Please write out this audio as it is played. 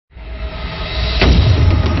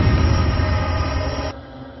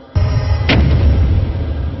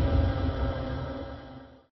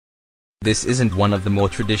This isn't one of the more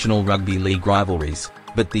traditional rugby league rivalries,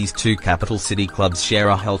 but these two capital city clubs share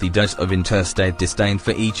a healthy dose of interstate disdain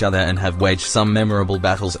for each other and have waged some memorable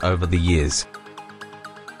battles over the years.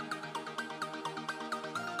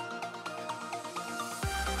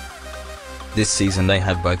 This season they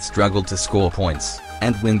have both struggled to score points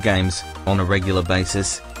and win games on a regular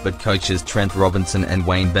basis, but coaches Trent Robinson and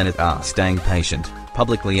Bennett are staying patient,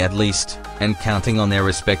 publicly at least, and counting on their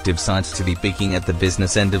respective sides to be peaking at the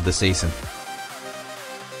business end of the season.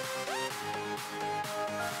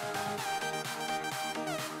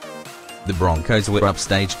 The Broncos were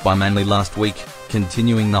upstaged by Manly last week,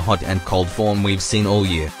 continuing the hot and cold form we've seen all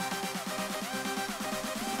year.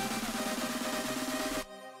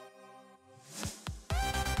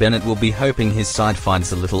 Bennett will be hoping his side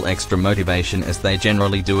finds a little extra motivation, as they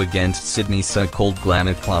generally do against Sydney's so-called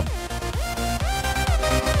glamour club.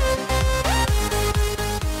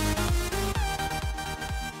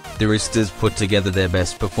 The Roosters put together their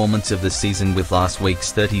best performance of the season with last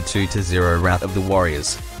week's 32-0 rout of the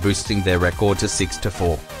Warriors, boosting their record to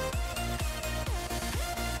 6-4.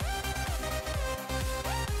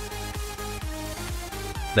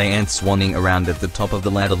 They ain't swanning around at the top of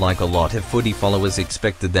the ladder like a lot of footy followers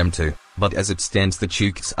expected them to, but as it stands the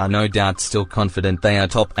Chooks are no doubt still confident they are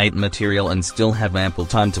top 8 material and still have ample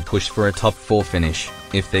time to push for a top 4 finish,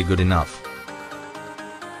 if they're good enough.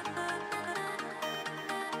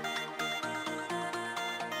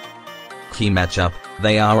 Key matchup,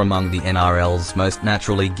 they are among the NRL's most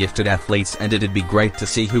naturally gifted athletes, and it'd be great to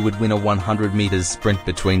see who would win a 100 metres sprint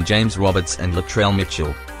between James Roberts and Latrell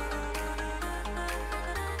Mitchell.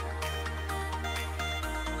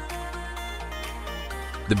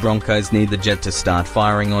 The Broncos need the Jet to start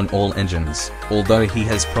firing on all engines, although he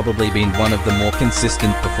has probably been one of the more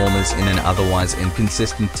consistent performers in an otherwise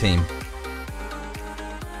inconsistent team.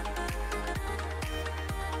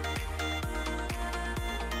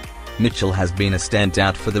 Mitchell has been a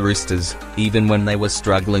standout for the Roosters, even when they were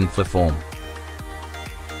struggling for form.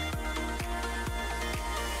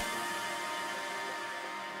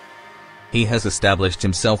 He has established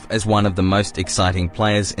himself as one of the most exciting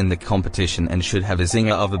players in the competition and should have a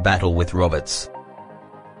zinger of a battle with Roberts.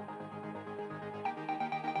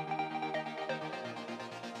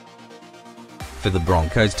 For the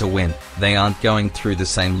Broncos to win, they aren't going through the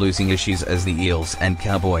same losing issues as the Eels and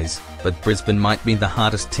Cowboys, but Brisbane might be the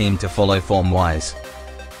hardest team to follow form-wise.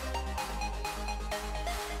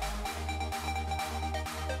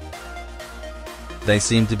 They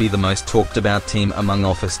seem to be the most talked about team among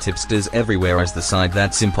office tipsters everywhere as the side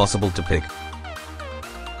that's impossible to pick.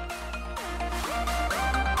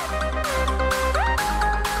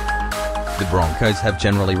 The Broncos have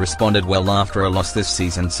generally responded well after a loss this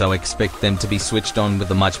season, so expect them to be switched on with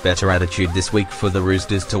a much better attitude this week for the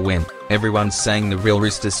Roosters to win. Everyone's saying the real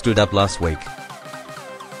Roosters stood up last week.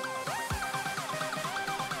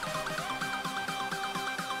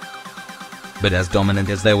 But as dominant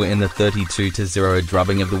as they were in the 32-0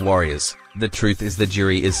 drubbing of the Warriors, the truth is the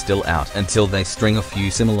jury is still out until they string a few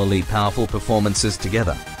similarly powerful performances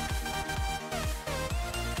together.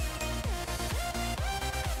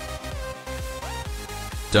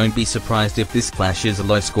 Don't be surprised if this clash is a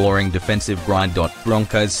low-scoring defensive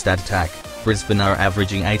grind.Broncos stat attack. Brisbane are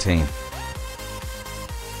averaging 18.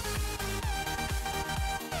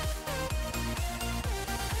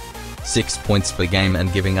 .6 per game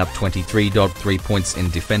and giving up 23.3 points in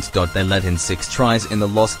defence.They let in 6 tries in the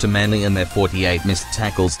loss to Manly, and their 48 missed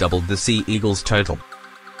tackles doubled the Sea Eagles' total.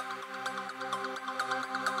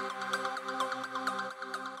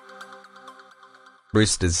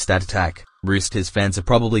 Roosters stat attack. Roosters fans are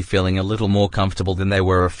probably feeling a little more comfortable than they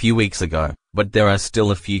were a few weeks ago, but there are still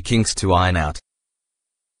a few kinks to iron out.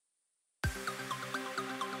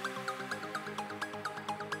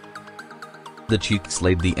 The Chooks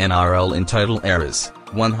lead the NRL in total errors,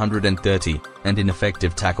 130, and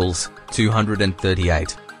ineffective tackles,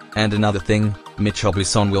 238. And another thing, Mitch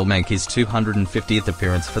Aubusson will make his 250th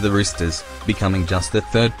appearance for the Roosters, becoming just the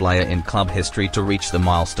third player in club history to reach the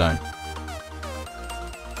milestone.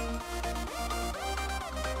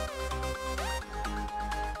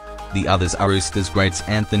 The others are Roosters greats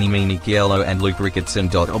Anthony Minichiel and Luke Ricketson.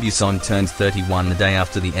 Aubusson turns 31 the day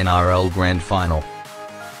after the NRL Grand Final.